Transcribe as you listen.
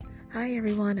Hi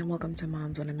everyone and welcome to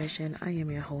Moms on a Mission. I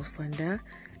am your host Linda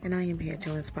and I am here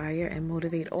to inspire and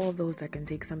motivate all those that can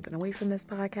take something away from this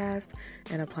podcast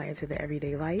and apply it to their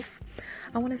everyday life.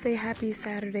 I want to say happy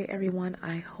Saturday everyone.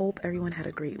 I hope everyone had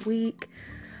a great week.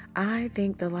 I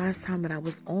think the last time that I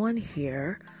was on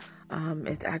here,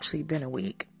 it's actually been a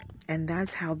week, and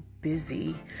that's how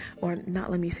busy, or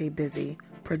not let me say busy,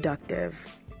 productive.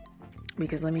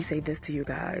 Because let me say this to you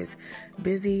guys,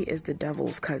 busy is the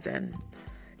devil's cousin.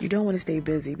 You don't want to stay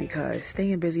busy because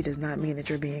staying busy does not mean that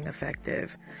you're being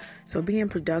effective. So being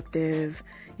productive,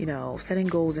 setting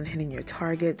goals and hitting your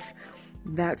targets,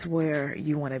 that's where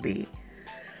you want to be.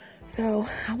 So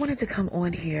I wanted to come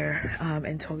on here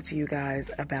and talk to you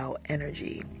guys about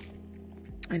energy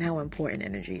and how important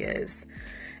energy is.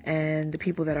 And the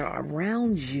people that are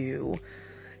around you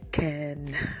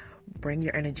can bring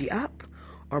your energy up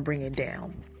or bring it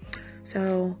down.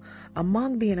 So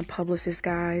among being a publicist,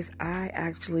 guys, I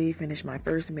actually finished my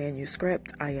first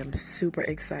manuscript. I am super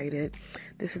excited.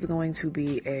 This is going to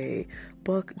be a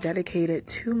book dedicated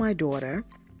to my daughter,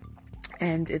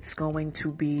 and it's going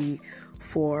to be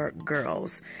for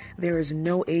girls. There is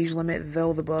no age limit,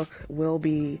 though the book will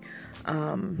be,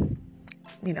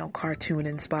 cartoon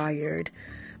inspired,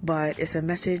 but it's a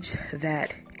message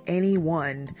that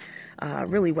anyone,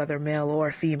 really whether male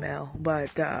or female,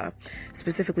 but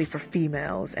specifically for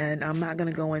females. And I'm not going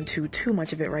to go into too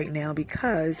much of it right now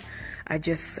because I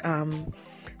just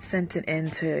sent it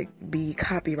in to be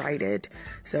copyrighted.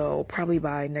 So probably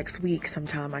by next week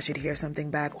sometime I should hear something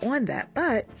back on that.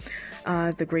 But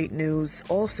the great news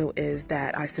also is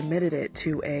that I submitted it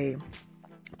to a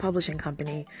publishing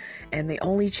company and they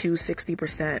only choose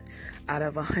 60% out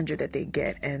of 100 that they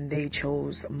get, and they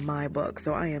chose my book.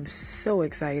 So I am so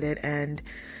excited, and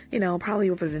probably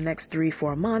over the next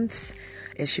 3-4 months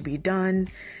it should be done,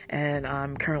 and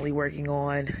I'm currently working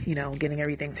on getting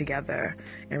everything together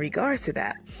in regards to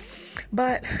that.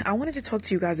 But I wanted to talk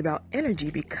to you guys about energy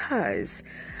because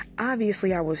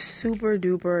obviously I was super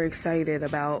duper excited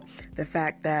about the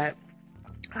fact that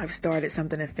I've started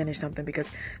something and finished something, because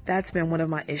that's been one of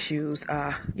my issues,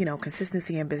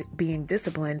 consistency and being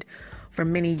disciplined for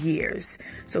many years.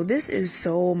 So this is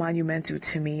so monumental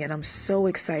to me, and I'm so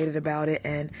excited about it.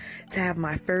 And to have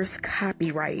my first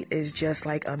copyright is just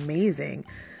like amazing.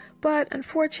 But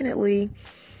unfortunately,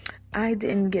 I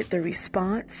didn't get the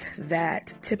response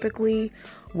that typically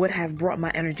would have brought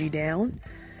my energy down,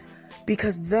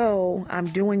 because though I'm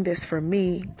doing this for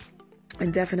me,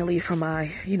 and definitely for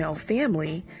my,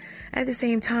 family, at the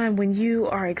same time, when you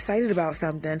are excited about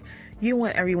something, you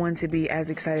want everyone to be as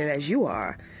excited as you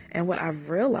are. And what I've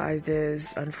realized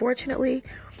is, unfortunately,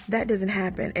 that doesn't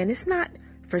happen. And it's not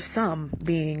for some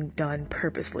being done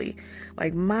purposely.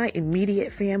 Like my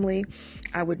immediate family,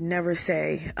 I would never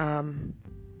say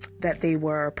that they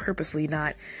were purposely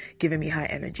not giving me high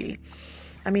energy.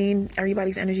 I mean,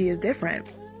 everybody's energy is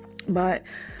different. But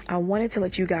I wanted to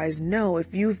let you guys know,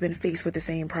 if you've been faced with the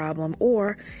same problem,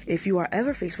 or if you are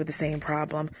ever faced with the same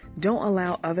problem, don't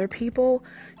allow other people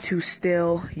to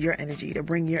steal your energy, to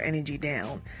bring your energy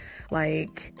down.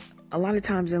 Like a lot of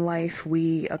times in life,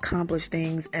 we accomplish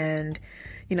things and,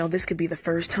 this could be the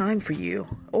first time for you,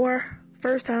 or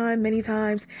first time, many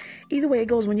times. Either way it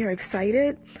goes, when you're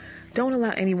excited, don't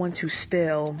allow anyone to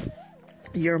steal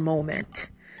your moment.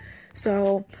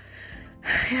 So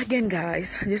again,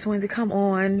 guys, I just wanted to come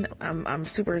on. I'm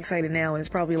super excited now, and it's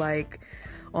probably like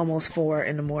almost 4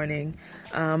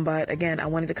 a.m. But again, I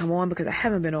wanted to come on because I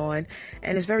haven't been on,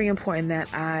 and it's very important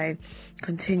that I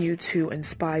continue to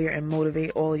inspire and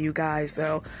motivate all of you guys.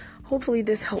 So hopefully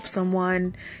this helps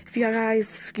someone. If you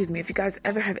guys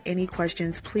ever have any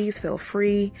questions, please feel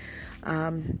free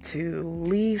to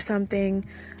leave something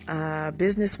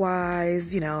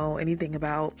business-wise, anything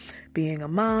about being a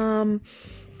mom,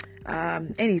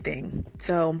 anything.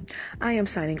 So I am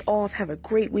signing off. Have a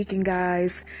great weekend,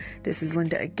 guys. This is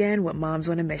Linda again with Moms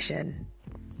on a Mission.